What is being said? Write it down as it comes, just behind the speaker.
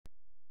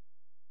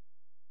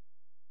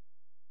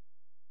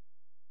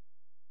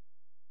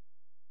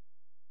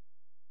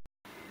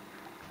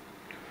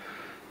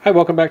Hi,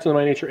 welcome back to the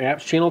MyNature Apps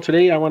channel.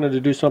 Today I wanted to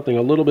do something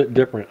a little bit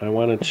different. I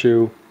wanted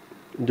to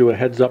do a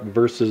heads up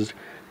versus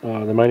the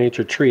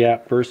MyNature Tree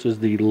app versus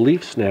the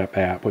Leafsnap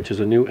app, which is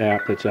a new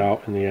app that's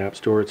out in the App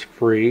Store. It's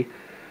free.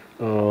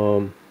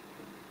 It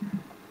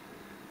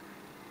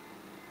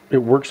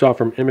works off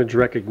from image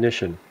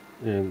recognition,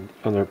 and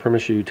on their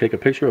premise you take a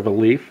picture of a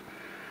leaf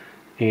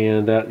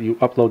and that you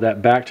upload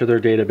that back to their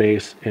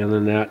database, and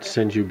then that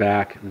sends you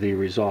back the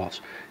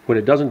results. What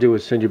it doesn't do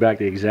is send you back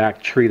the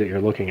exact tree that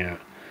you're looking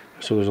at.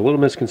 So there's a little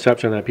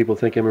misconception that people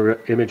think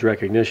image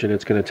recognition,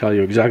 it's going to tell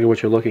you exactly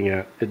what you're looking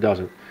at. It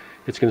doesn't.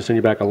 It's going to send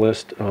you back a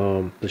list.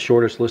 The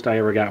shortest list I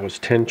ever got was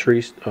 10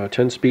 trees,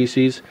 10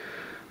 species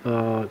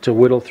to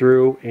whittle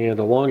through, and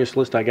the longest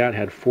list I got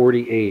had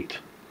 48.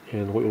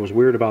 And what was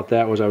weird about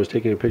that was I was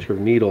taking a picture of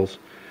needles,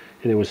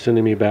 and it was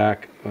sending me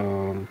back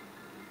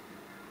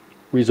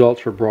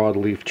results for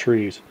broadleaf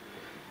trees.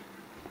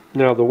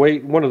 Now,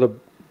 one of the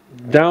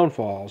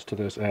downfalls to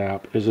this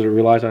app is that it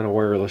relies on a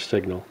wireless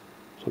signal.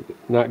 So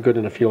not good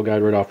in a field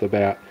guide right off the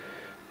bat.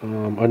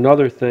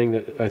 Another thing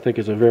that I think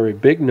is a very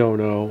big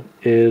no-no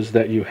is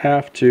that you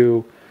have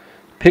to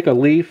pick a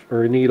leaf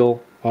or a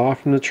needle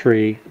off from the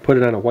tree, put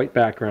it on a white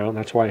background,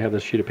 that's why I have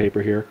this sheet of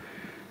paper here,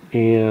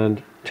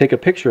 and take a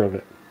picture of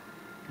it.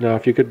 Now,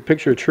 if you could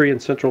picture a tree in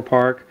Central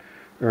Park,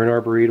 or an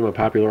arboretum, a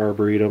popular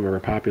arboretum, or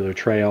a popular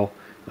trail,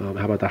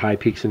 how about the high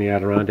peaks in the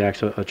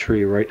Adirondacks, a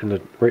tree right in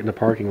the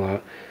parking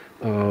lot,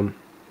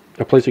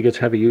 a place that gets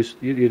heavy use,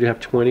 you'd have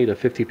 20 to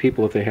 50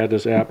 people if they had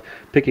this app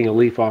picking a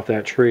leaf off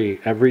that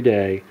tree every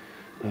day,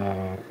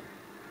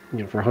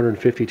 for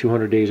 150,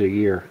 200 days a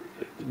year.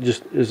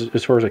 Just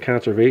as far as a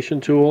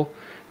conservation tool,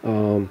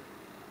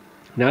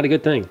 not a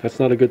good thing. That's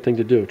not a good thing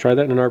to do. Try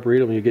that in an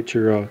arboretum, and you get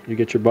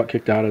your butt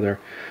kicked out of there.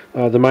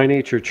 The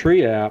MyNature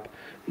Tree app,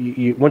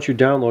 once you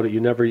download it,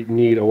 you never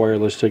need a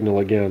wireless signal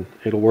again.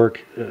 It'll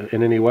work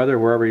in any weather,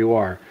 wherever you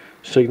are,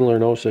 signal or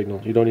no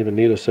signal. You don't even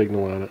need a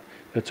signal on it.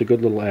 It's a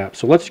good little app.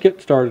 So let's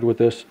get started with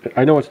this.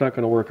 I know it's not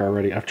going to work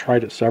already. I've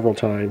tried it several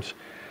times.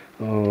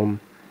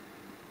 And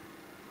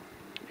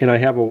I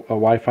have a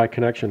Wi-Fi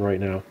connection right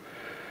now.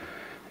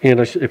 And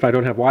if I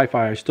don't have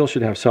Wi-Fi, I still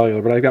should have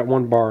cellular. But I've got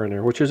one bar in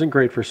there, which isn't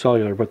great for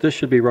cellular. But this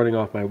should be running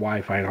off my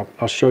Wi-Fi, and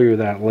I'll show you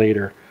that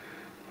later.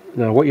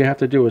 Now, what you have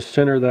to do is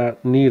center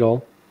that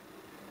needle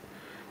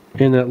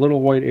in that little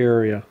white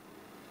area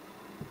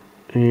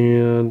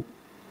and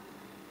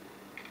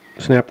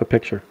snap the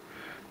picture.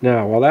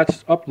 Now, while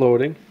that's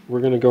uploading, we're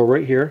going to go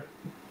right here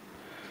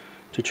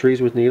to Trees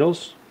with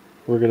Needles.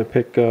 We're going to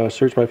pick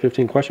Search by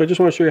 15 Questions. I just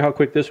want to show you how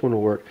quick this one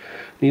will work.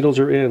 Needles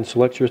are in.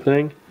 Select your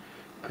thing.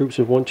 Groups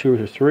of 1,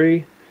 2, or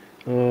 3.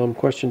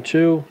 Question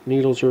 2.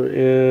 Needles are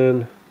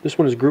in. This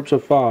one is groups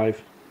of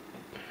 5.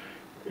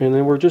 And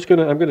then I'm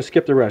going to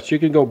skip the rest. You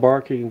can go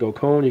bark, you can go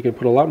cone, you can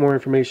put a lot more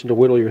information to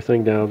whittle your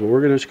thing down. But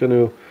we're just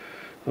going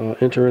to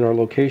enter in our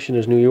location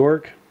as New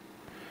York.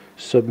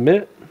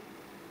 Submit.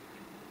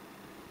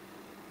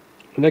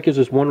 And that gives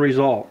us one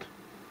result.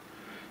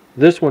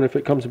 This one, if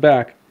it comes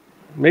back,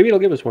 maybe it'll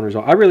give us one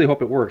result. I really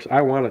hope it works.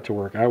 I want it to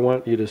work. I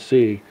want you to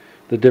see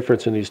the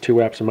difference in these two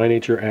apps. The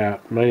MyNature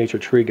app,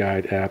 MyNature Tree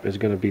Guide app, is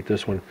going to beat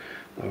this one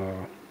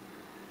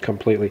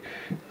completely.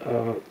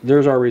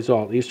 There's our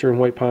result. Eastern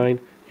white pine.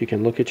 You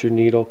can look at your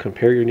needle,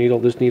 compare your needle,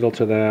 this needle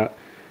to that.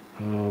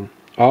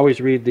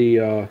 Always read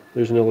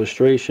there's an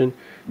illustration.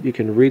 You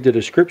can read the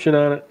description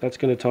on it. That's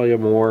going to tell you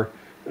more.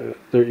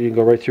 There, you can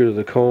go right through to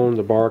the cone,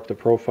 the bark, the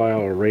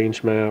profile, or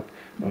range map.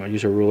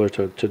 Use a ruler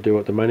to do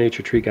it. The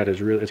MyNature Tree Guide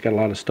it's got a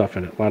lot of stuff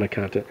in it, a lot of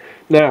content.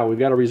 Now, we've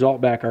got a result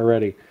back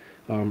already.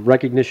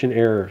 Recognition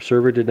error.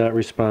 Server did not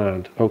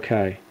respond.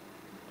 Okay.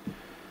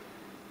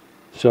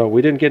 So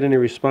we didn't get any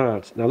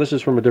response. Now, this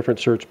is from a different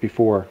search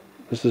before.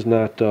 This is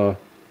not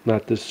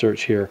this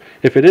search here.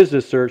 If it is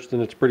this search,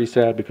 then it's pretty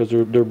sad because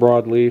they're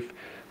broadleaf.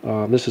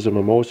 This is a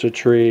mimosa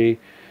tree.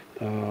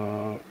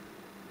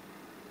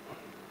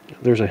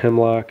 There's a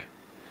hemlock.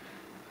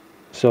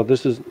 So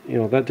this is,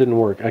 that didn't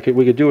work.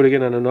 We could do it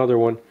again on another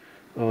one.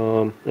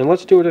 And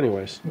let's do it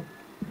anyways.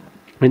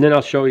 And then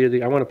I'll show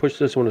you I want to push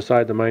this one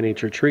aside, the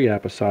MyNature Tree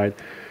app aside.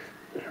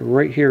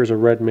 Right here is a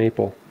red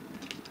maple.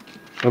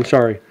 I'm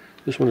sorry,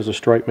 this one is a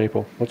striped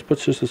maple. Let's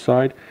put this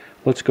aside.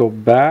 Let's go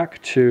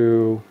back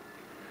to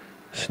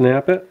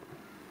Snap It.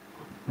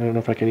 I don't know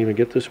if I can even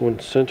get this one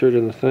centered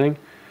in the thing.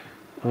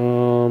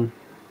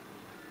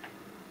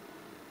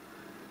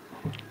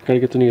 Got to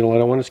get the needle. I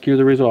don't want to skew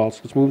the results.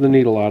 Let's move the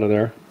needle out of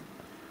there.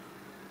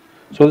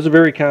 So this is a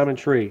very common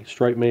tree,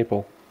 striped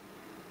maple.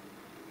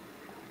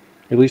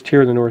 At least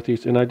here in the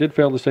Northeast. And I did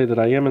fail to say that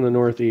I am in the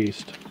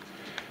Northeast.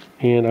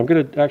 And I'm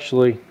going to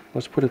actually,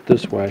 let's put it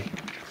this way.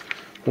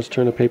 Let's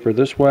turn the paper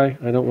this way.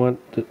 I don't want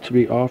it to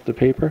be off the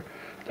paper.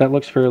 That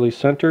looks fairly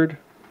centered.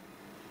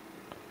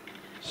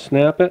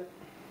 Snap it.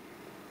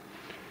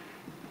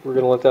 We're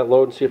going to let that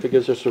load and see if it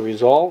gives us a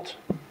result.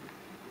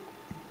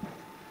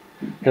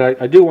 And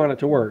I do want it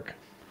to work.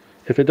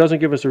 If it doesn't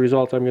give us a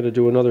result, I'm going to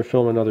do another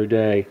film another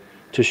day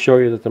to show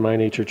you that the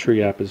MyNature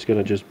Tree app is going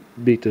to just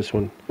beat this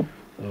one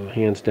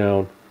hands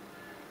down.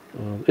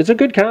 It's a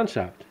good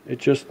concept. It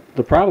just,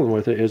 the problem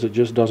with it is it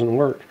just doesn't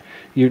work.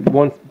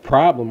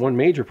 One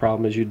major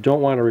problem is you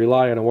don't want to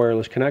rely on a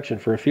wireless connection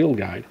for a field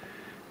guide.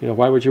 You know,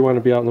 why would you want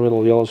to be out in the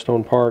middle of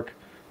Yellowstone Park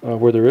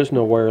where there is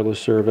no wireless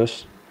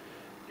service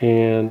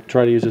and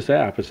try to use this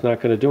app? It's not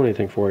going to do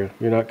anything for you.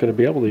 You're not going to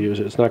be able to use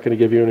it. It's not going to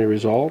give you any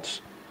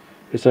results.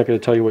 It's not going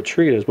to tell you what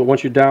tree it is. But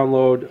once you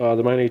download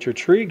the MyNature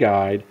Tree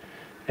Guide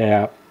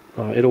app,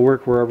 it'll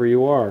work wherever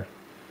you are.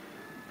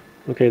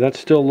 Okay, that's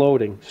still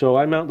loading. So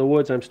I'm out in the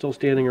woods. I'm still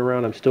standing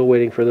around. I'm still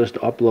waiting for this to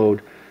upload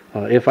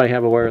if I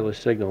have a wireless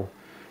signal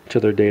to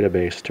their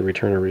database to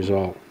return a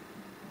result.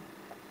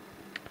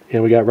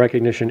 And we got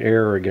recognition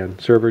error again.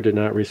 Server did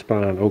not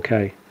respond.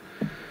 Okay.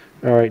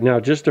 All right. Now,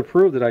 just to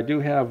prove that I do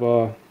have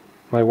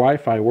my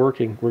Wi-Fi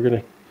working, we're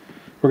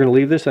gonna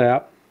leave this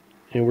app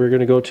and we're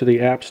gonna go to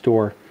the App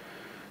Store,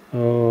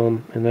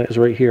 and that is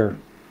right here.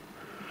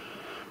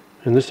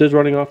 And this is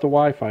running off the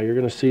Wi-Fi. You're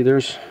gonna see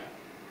there's.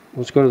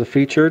 Let's go to the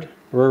featured.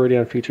 We're already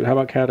on featured. How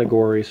about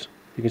categories?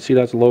 You can see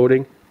that's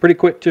loading. Pretty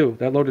quick too.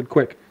 That loaded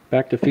quick.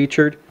 Back to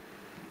featured.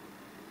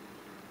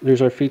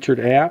 There's our featured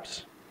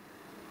apps.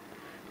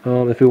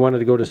 If we wanted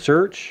to go to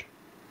search,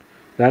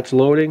 that's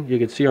loading. You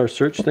can see our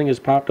search thing has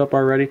popped up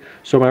already.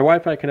 So my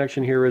Wi-Fi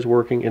connection here is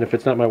working, and if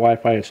it's not my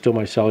Wi-Fi, it's still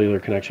my cellular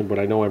connection, but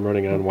I know I'm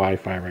running on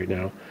Wi-Fi right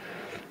now.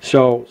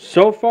 So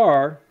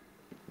far,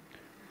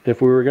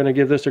 if we were going to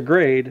give this a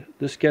grade,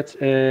 this gets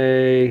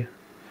a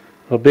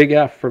big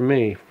F from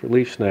me for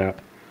Leafsnap.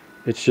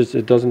 It's just,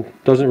 it doesn't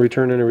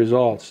return any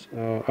results.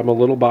 I'm a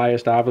little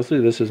biased, obviously.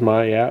 This is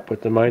my app,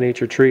 but the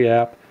MyNature Tree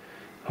app,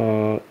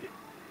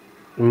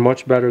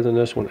 much better than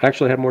this one.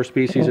 Actually, I have more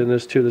species in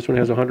this too. This one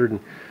has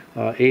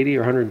 180 or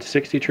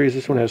 160 trees.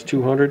 This one has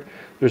 200.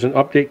 There's an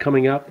update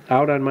coming out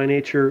on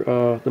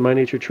MyNature, the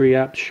MyNature Tree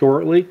app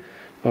shortly.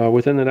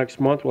 Within the next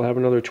month, we'll have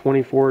another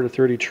 24 to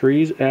 30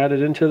 trees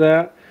added into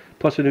that,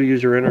 plus a new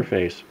user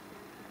interface.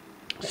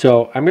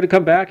 So I'm going to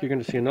come back. You're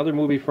going to see another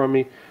movie from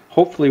me,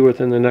 hopefully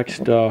within the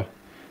next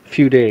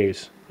few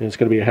days. And it's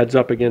going to be a heads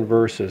up again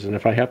versus. And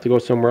if I have to go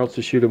somewhere else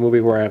to shoot a movie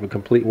where I have a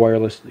complete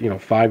wireless,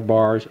 5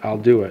 bars, I'll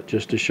do it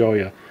just to show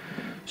you.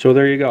 So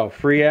there you go.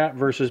 Free app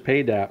versus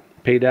paid app.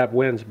 Paid app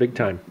wins big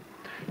time.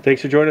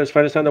 Thanks for joining us.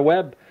 Find us on the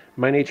web,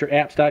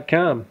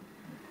 mynatureapps.com.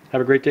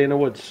 Have a great day in the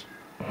woods.